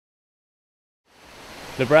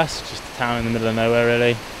Bresse, just a town in the middle of nowhere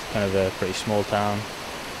really. It's kind of a pretty small town.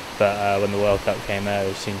 But when the World Cup came there,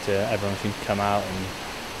 everyone seemed to come out, and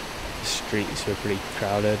the streets were pretty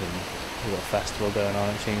crowded, and we got a festival going on,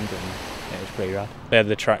 it seemed, and it was pretty rad. They had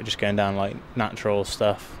the track just going down like natural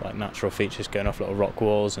stuff, like natural features going off little rock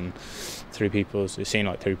walls, and it seemed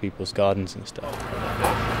like through people's gardens and stuff.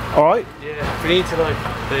 All right. Yeah, we need to like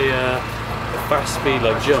the fast speed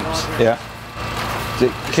like jumps. Yeah. Is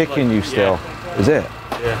it Just kicking like, you still? Yeah. Is it?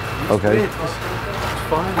 Yeah. Okay. It's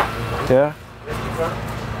fine. Yeah.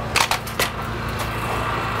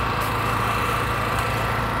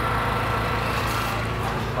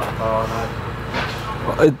 Oh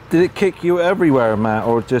no. Did it kick you everywhere, Matt,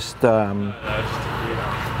 or just? No, just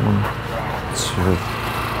One, two.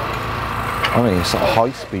 I mean, it's at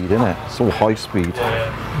high speed, isn't it? It's all high speed. yeah.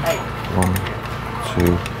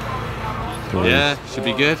 1, 2, 3. Yeah, should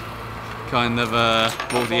be good. Kind of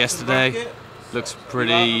walked it yesterday. Looks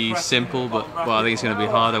pretty simple, but well, I think it's going to be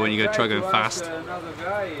harder when you try going fast.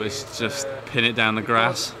 But it's just pin it down the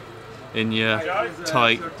grass in your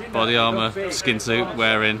tight body armour, skin suit,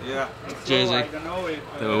 wearing jersey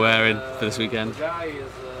that we're wearing for this weekend.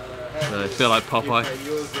 So I feel like Popeye.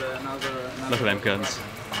 Look at them guns.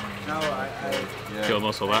 Got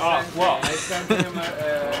muscle that.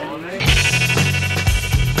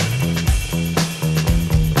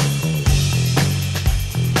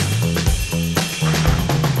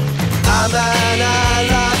 I'm an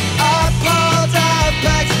island, I pulled out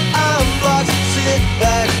packs, I'm brought to sit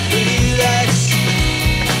back, relax.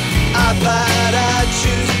 iPad, I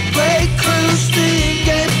choose, break cruise, steam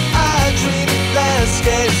game, I dream,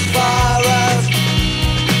 landscapes far out.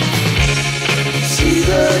 See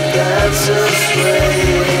the dancers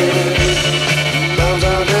swaying, bound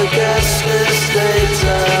on the guest list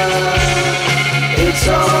later. It's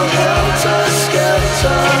all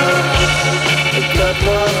helter-skelter. The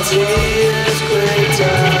party is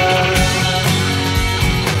greater.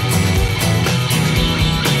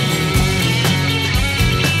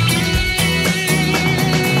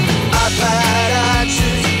 iPad, I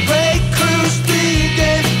choose, break cruise, speed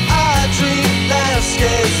game, I dream,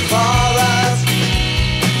 landscapes far out.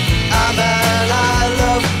 I'm an I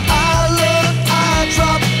love, I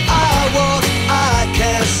drop, I walk, I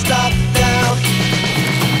can't stop now.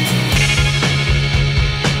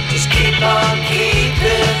 Just keep on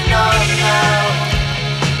keeping on now.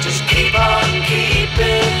 Just keep on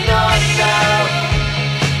keeping on now.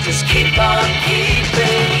 Just keep on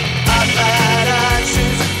keeping. iPad, I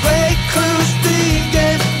choose, break cruise, speed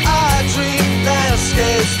game, I dream,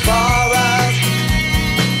 landscapes far out.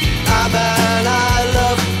 I'm an I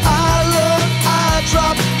love, I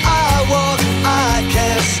drop, I walk, I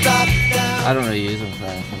can't stop now. I don't really use them for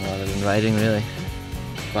anything other than riding really.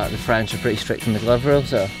 But the French are pretty strict on the glove rule,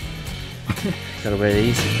 so gotta wear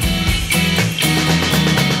these.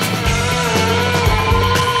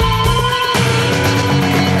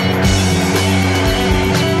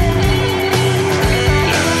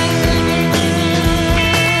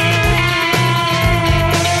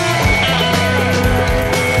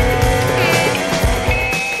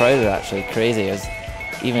 Crowd are actually crazy. It was,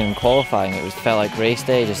 even in qualifying, it felt like race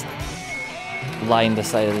day. Just lined the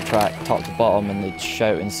side of the track, top to bottom, and they'd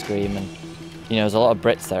shout and scream. And you know, there's a lot of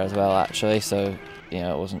Brits there as well, actually. So you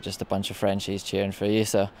know, it wasn't just a bunch of Frenchies cheering for you.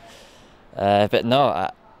 So, but no,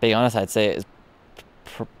 being honest, I'd say it'd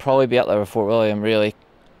probably be up there with Fort William, really,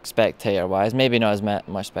 spectator-wise. Maybe not as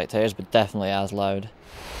much spectators, but definitely as loud.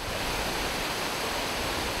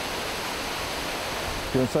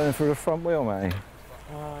 Do you want something for the front wheel, mate?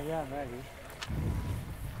 Yeah, maybe.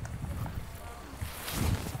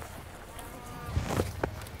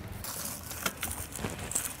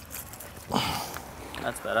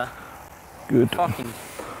 That's better. Good. Fucking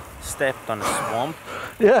stepped on a swamp.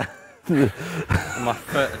 Yeah. And my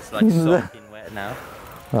foot is like soaking wet now.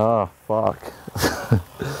 Oh, fuck.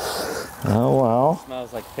 Oh, well. It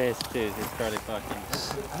smells like piss too. It's probably fucking.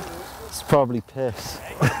 It's probably piss.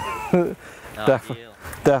 Deal.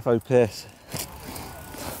 Defo piss.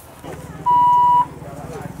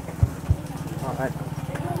 Alright.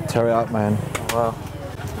 Tear it up, man. Oh, wow.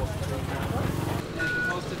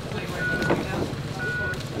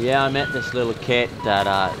 Yeah, I met this little kid that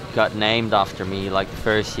got named after me like the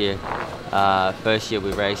first year. First year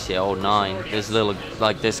we raced here, 09.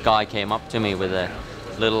 This guy came up to me with a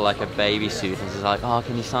little like a baby suit and he's like, oh,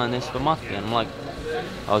 can you sign this for Matti? And I'm like,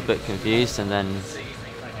 I was a bit confused, and then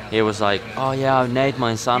he was like, oh yeah, I named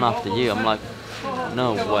my son after you. I'm like,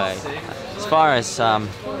 no way. As far as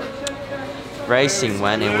racing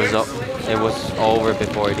went, it was over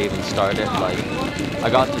before it even started. Like, I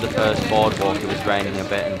got to the first boardwalk, it was raining a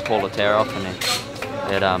bit, and pulled a tear off in it.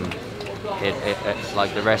 it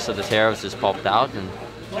like the rest of the tears just popped out, and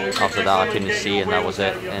after that I couldn't see, and that was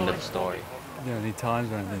it. End of the story. You don't need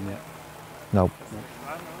times or anything yet? No.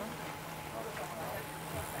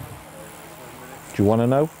 Do you want to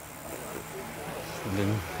know?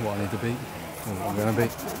 Wondering what I need to beat, or what I'm going to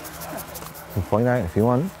beat. We'll find out if you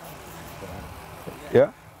want.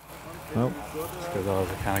 Yeah? No? Just go as hard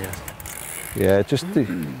as I can, I guess. Yeah, just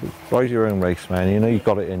ride your own race, man. You know you've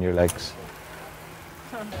got it in your legs.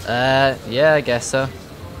 Yeah, I guess so.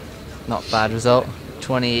 Not bad result.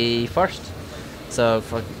 21st. So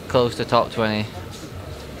for close to top 20.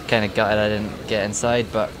 Kind of gutted I didn't get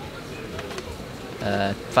inside, but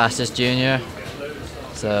fastest junior.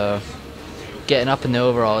 So getting up in the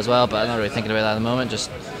overall as well, but I'm not really thinking about that at the moment.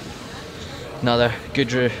 Just another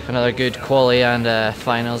good quali and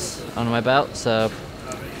finals on my belt. So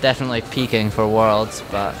definitely peaking for Worlds,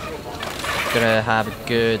 but gonna have a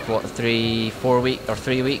good 3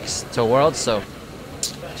 weeks to Worlds. So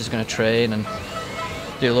just gonna train and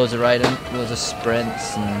do loads of riding, loads of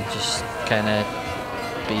sprints, and just kind of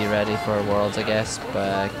be ready for Worlds, I guess.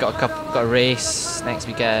 But got a race next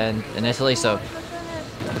weekend in Italy, so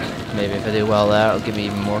maybe if I do well there, it'll give me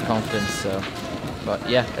even more confidence. So, but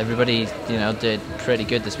yeah, everybody did pretty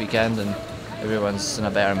good this weekend, and everyone's in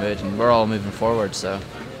a better mood, and we're all moving forward. So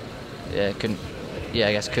yeah,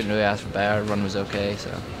 I guess couldn't really ask for better. Run was okay,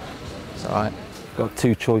 so it's all right. Got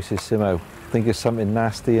two choices, Simo. Think of something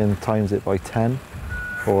nasty and times it by 10,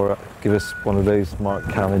 or give us one of those Mark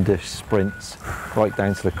Cavendish sprints right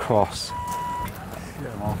down to the cross.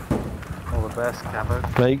 Get them off. All the best, Cavo.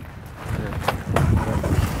 Mate.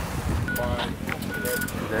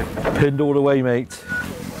 Pinned all the way, mate.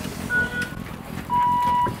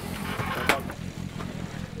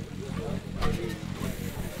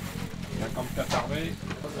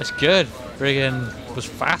 That's good. Friggin' was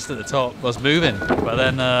fast at the top, was moving, but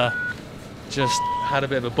then just had a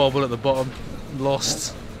bit of a bobble at the bottom,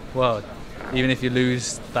 lost. Well, even if you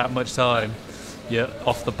lose that much time, you're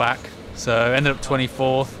off the back. So ended up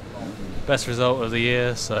 24th, best result of the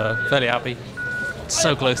year, so fairly happy.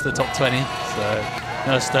 So close to the top 20, so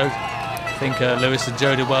no, stoked. I think Lewis and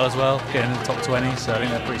Joe did well as well, getting in the top 20, so I think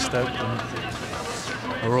they're pretty stoked.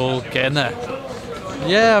 And we're all getting there.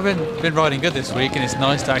 Yeah, I've been riding good this week, and it's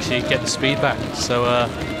nice to actually get the speed back. So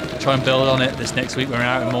try and build on it this next week. We're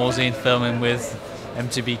out in Morsey and filming with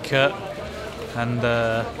MTB Kurt, and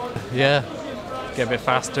yeah, get a bit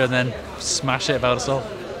faster and then smash it about us all.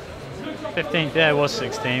 15th, yeah, it was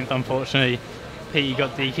 16th. Unfortunately, Pete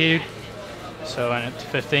got DQ'd, so I went up to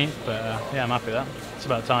 15th. But yeah, I'm happy with that. It's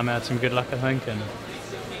about time I had some good luck, I think, and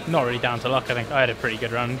not really down to luck. I think I had a pretty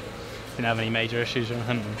good run. Didn't have any major issues or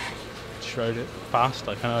anything. Just rode it fast,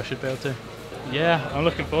 like I know I should be able to. Yeah, I'm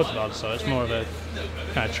looking forward to that. So it's more of a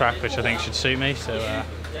kind of track which I think should suit me. So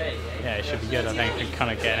yeah, it should be good. I think I'm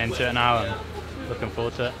kind of getting into it now and looking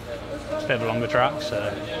forward to it. It's a bit of a longer track,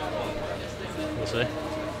 so we'll see.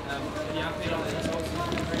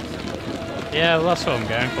 Yeah, well, that's what I'm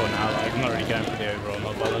going for now. Like, I'm not really going for the overall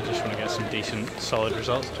mobile. I just want to get some decent, solid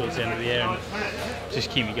results towards the end of the year and just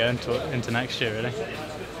keep me going into next year, really.